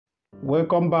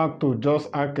Welcome back to Just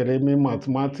Academy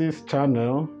Mathematics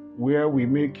channel, where we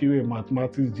make you a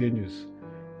mathematics genius.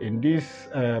 In this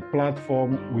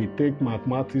platform, we take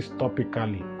mathematics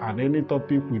topically, and any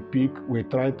topic we pick, we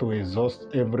try to exhaust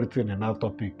everything in that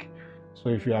topic. So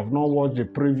if you have not watched the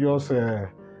previous,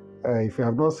 if you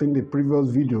have not seen the previous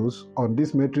videos on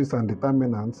this matrix and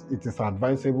determinants, it is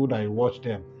advisable that you watch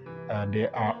them. They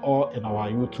are all in our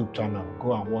YouTube channel.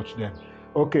 Go and watch them.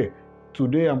 Okay.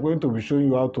 Today, I'm going to be showing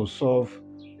you how to solve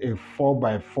a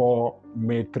 4x4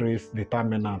 matrix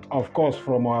determinant. Of course,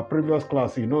 from our previous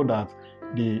class, you know that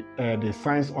the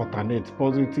signs alternate: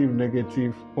 positive,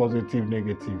 negative,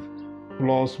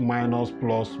 plus,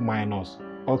 minus.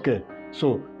 Okay,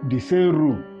 so the same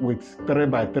rule with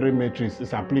 3x3 matrix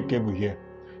is applicable here.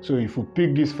 So if you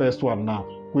pick this first one now,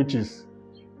 which is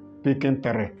picking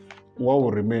 3, what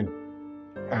will remain?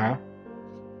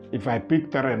 If I pick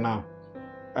 3 now,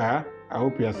 I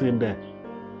hope you are seeing there.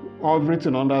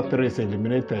 Everything under 3 is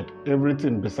eliminated.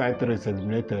 Everything beside 3 is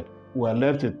eliminated. We are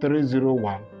left with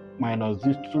 301 minus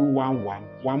this 211,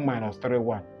 1 minus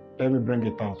 31. Let me bring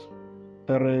it out.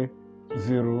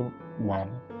 301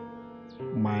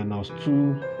 minus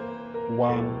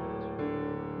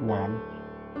 211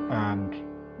 and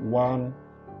 1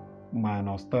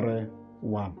 minus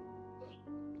 31.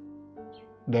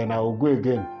 Then I will go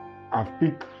again. I've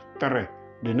picked 3.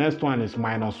 The next one is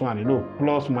minus 1. You know,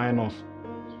 plus minus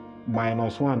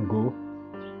 1 go.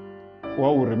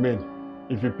 What will remain?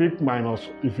 If you pick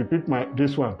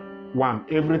this one, 1,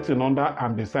 everything under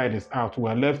and beside is out. We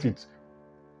are left with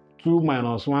 2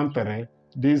 minus 1, 3,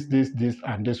 this,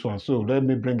 and this one. So let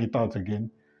me bring it out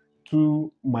again.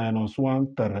 2 minus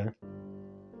 1, 3,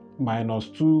 minus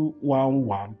 2, 1,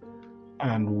 1,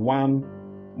 and 1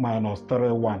 minus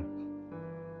 3, 1.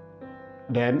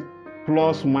 Then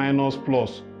plus, minus,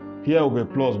 plus. Here will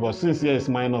be plus, but since here is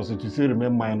minus, it will still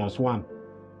remain minus 1.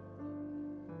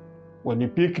 When you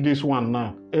pick this one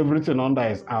now, everything under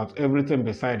is out, everything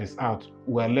beside is out.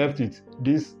 We are left with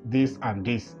this, and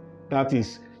this. That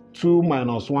is 2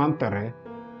 minus 1, 3,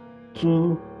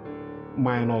 2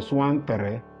 minus 1,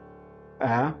 3,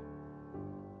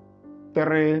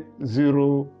 3,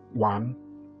 0, 1,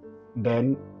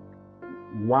 then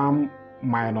 1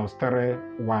 minus 3,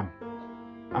 1.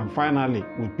 And finally,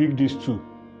 we pick these 2.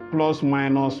 Plus,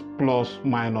 minus.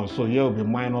 So here will be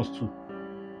minus 2.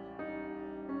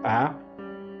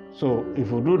 So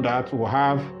if we do that, we'll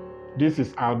have this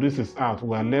is out.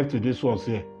 We are left with this one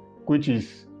here, which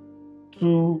is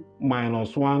 2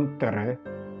 minus 1, 3,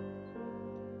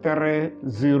 3,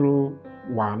 0,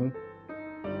 1,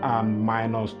 and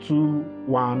minus 2,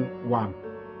 1, 1.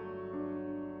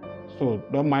 So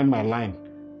don't mind my line.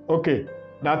 Okay,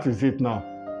 that is it now.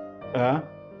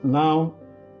 Now,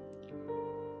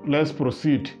 let's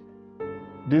proceed.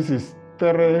 This is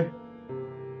 3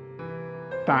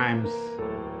 times.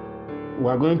 We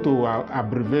are going to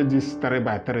abbreviate this 3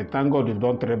 by 3. Thank God you've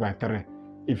done 3 by 3.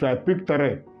 If I pick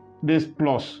 3, this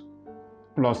plus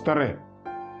 3,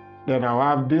 then I'll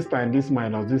have this times this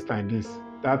minus this times this.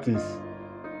 That is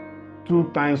 2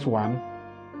 times 1.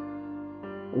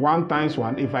 1 times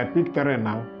 1. If I pick 3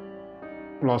 now,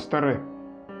 plus 3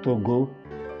 to go,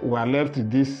 we are left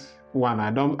with this one. I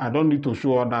don't need to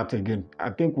show all that again. I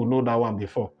think we know that one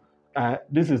before.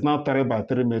 This is now 3 by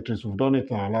 3 matrix. We've done it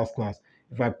in our last class.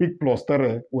 If I pick plus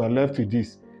 3, we are left with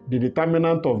this. The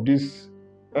determinant of this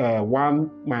 1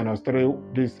 minus 3,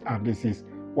 this and this is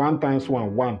 1 times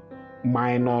 1, 1,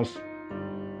 minus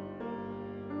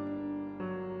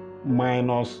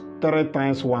 3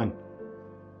 times 1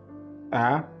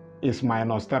 is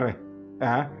minus 3.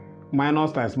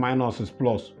 Minus times minus is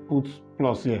plus. Put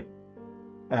plus here.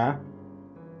 That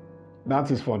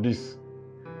is for this.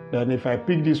 Then if I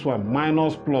pick this one,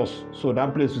 minus plus, so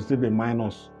that place will still be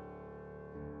minus.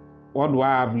 What do I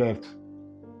have left?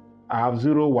 I have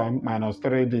 0, 1, minus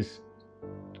 3, this.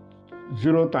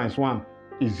 0 times 1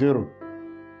 is 0.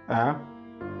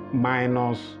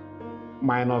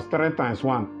 Minus 3 times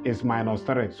 1 is minus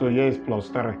 3. So here is plus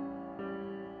 3.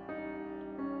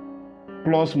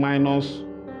 Plus, minus.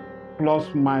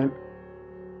 Plus,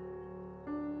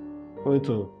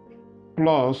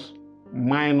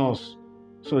 minus.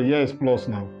 So here is plus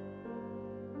now.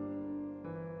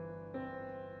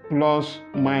 Plus,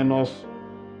 minus,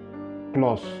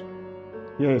 plus.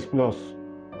 Here is plus.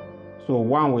 So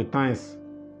 1 with times.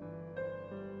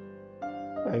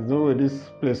 There's no way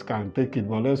this place can take it,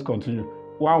 but let's continue.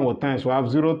 1 with times, we have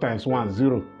 0 times 1,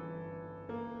 0.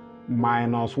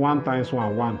 Minus 1 times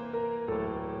 1, 1.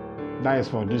 That is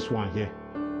for this one here.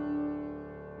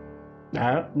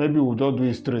 Maybe we'll just do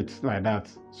it straight like that.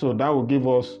 So that will give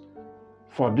us,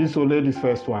 for this only, this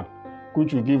first one,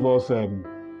 which will give us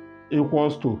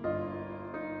equals to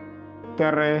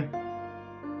 3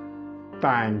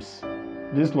 times,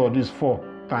 this lot is 4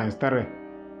 times 3,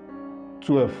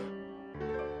 12,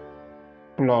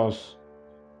 plus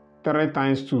 3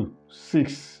 times 2,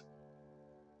 6,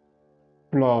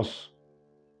 plus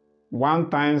 1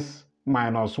 times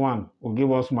minus 1 will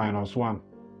give us minus 1.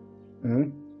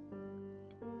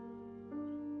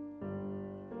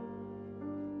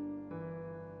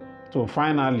 So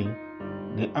finally,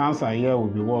 the answer here will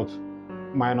be what?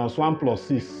 Minus 1 plus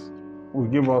 6 will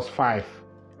give us 5.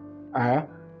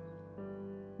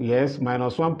 Yes,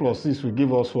 minus 1 plus 6 will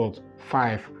give us what?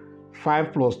 5.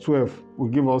 5 plus 12 will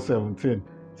give us 17.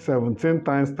 17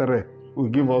 times 3 will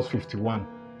give us 51.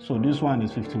 So this one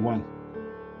is 51.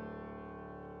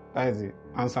 That is the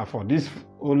answer for this,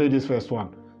 only this first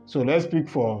one. So let's pick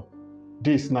for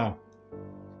this now.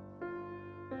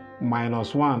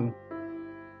 Minus 1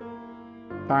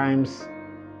 times,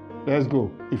 let's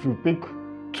go. If you pick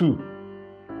 2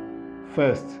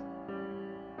 first,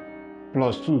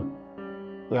 plus 2,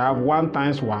 we have 1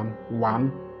 times 1,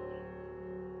 1,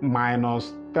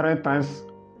 minus 3 times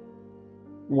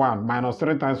 1, minus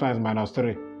 3 times 1 is minus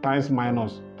 3, times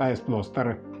minus, that is plus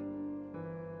 3.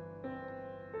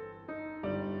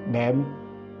 Then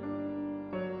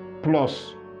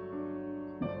plus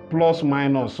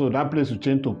minus, so that place will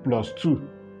change to plus 2,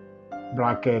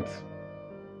 bracket.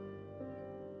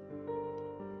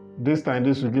 This time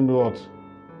this will give me what?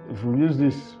 If we use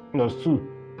this plus 2,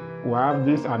 we have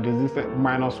this and this,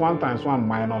 minus 1 times 1,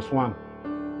 minus 1,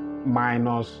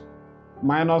 minus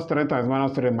 3 times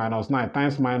minus 3, minus 9,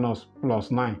 times minus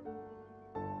plus 9.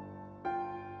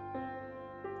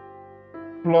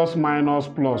 Plus minus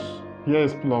plus, here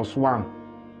is plus 1.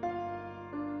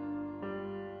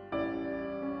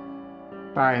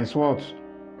 Times what?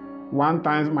 1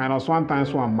 times minus 1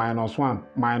 times 1, minus 1,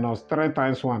 minus 3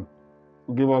 times 1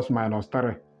 will give us minus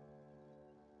 3.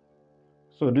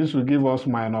 So this will give us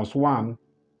minus 1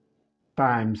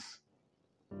 times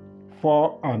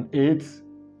 4 and 8.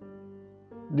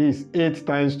 This 8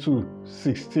 times 2,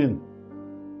 16.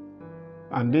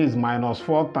 And this minus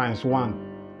 4 times 1,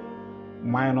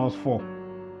 minus 4.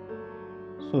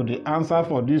 So the answer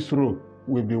for this row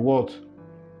will be what?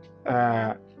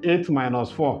 8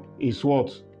 minus 4 is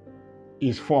what?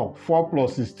 Is 4. 4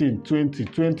 plus 16, 20.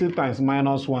 20 times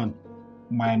minus 1,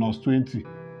 minus 20.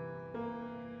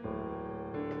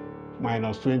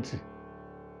 Minus 20.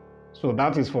 So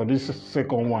that is for this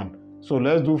second one. So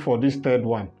let's do for this third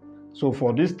one. So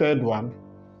for this third one,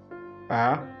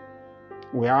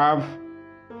 we have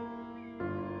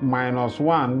minus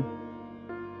 1.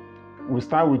 We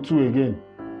start with 2 again.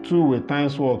 2 will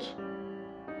times what?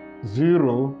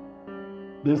 0.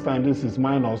 This time this is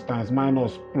minus times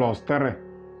minus plus 3.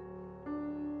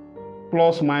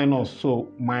 Plus minus, so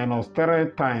minus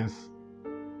 3 times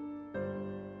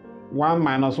 1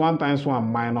 minus 1 times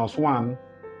 1, minus 1,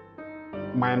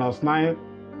 minus 9,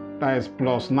 that is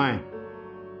plus 9.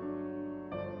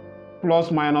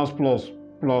 Plus minus plus,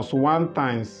 plus 1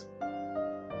 times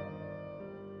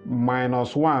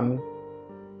minus 1,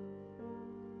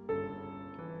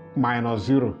 minus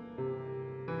 0.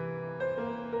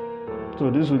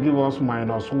 So this will give us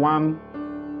minus 1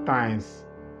 times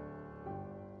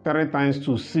 3 times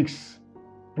 2, 6,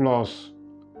 plus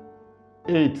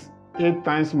 8. 8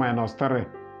 times minus 3,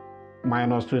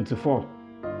 minus 24.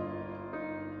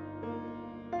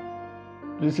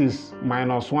 This is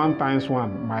minus 1 times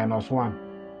 1, minus 1.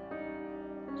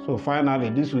 So finally,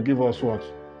 this will give us what?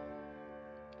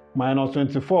 Minus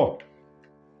 24.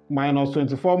 Minus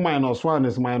 24 minus 1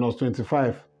 is minus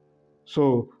 25.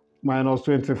 So minus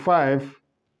 25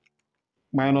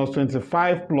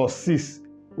 plus 6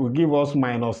 will give us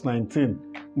minus 19.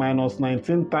 Minus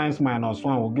 19 times minus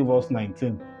 1 will give us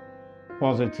 19.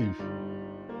 Positive.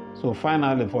 So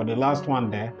finally, for the last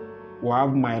one there, we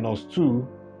have minus 2.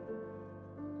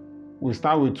 We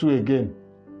start with 2 again.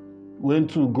 When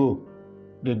 2 go,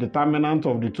 the determinant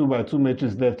of the 2 by 2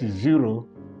 matrix left is 0,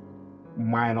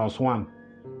 minus 1.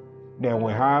 Then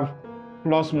we have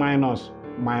plus minus,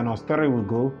 minus 3 will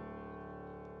go.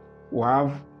 We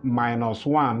have minus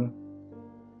 1,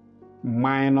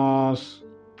 minus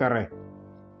 3.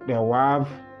 Then we have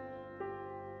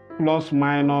plus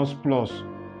minus plus,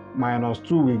 minus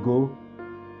 2 will go.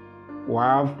 We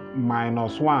have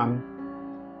minus 1,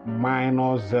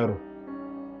 minus 0.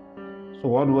 So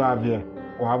what do we have here?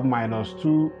 We have minus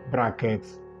 2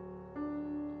 brackets.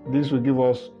 This will give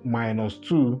us minus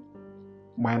 2,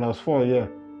 minus 4 here.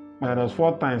 Minus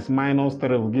 4 times minus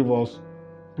 3 will give us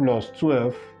plus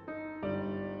 12.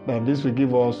 Then this will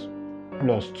give us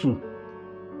plus 2,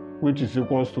 which is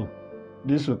equals to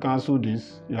This will cancel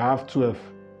this. You have 12.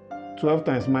 12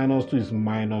 times minus 2 is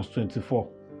minus 24.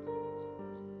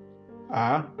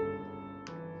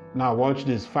 Now watch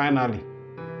this. Finally,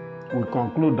 we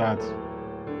conclude that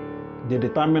the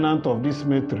determinant of this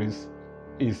matrix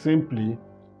is simply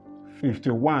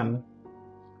 51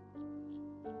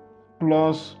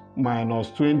 plus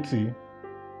minus 20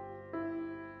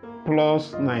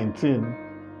 plus 19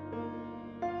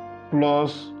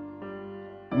 plus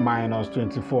minus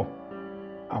 24.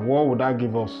 And what would that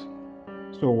give us?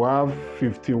 So we have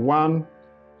 51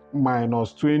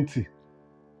 minus 20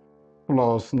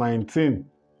 plus 19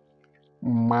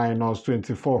 minus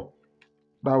 24.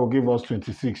 That will give us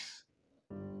 26.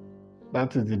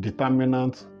 That is the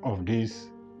determinant of this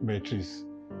matrix.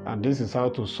 And this is how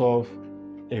to solve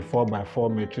a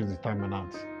 4x4 matrix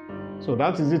determinant. So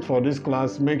that is it for this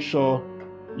class. Make sure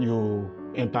you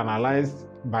internalize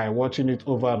by watching it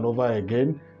over and over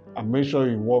again. And make sure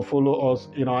you follow us.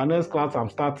 In our next class, I'm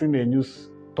starting a new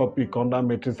topic under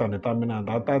matrix and determinant.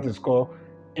 That is called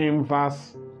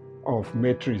inverse of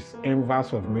matrix.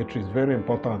 Inverse of matrix. Very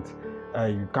important.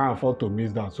 You can't afford to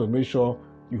miss that. So make sure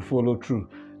you follow through.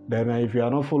 Then if you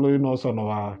are not following us on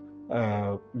our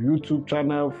YouTube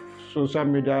channel, social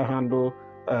media handle,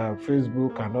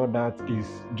 Facebook and all that, is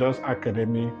just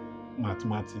Academy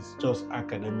Mathematics. Just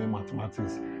Academy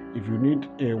Mathematics. If you need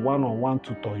a one-on-one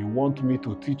tutor, you want me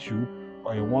to teach you,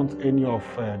 or you want any of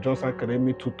Just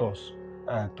Academy tutors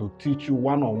to teach you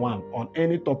one-on-one on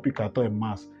any topic at all in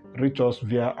maths, reach us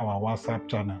via our WhatsApp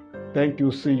channel. Thank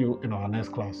you. See you in our next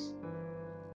class.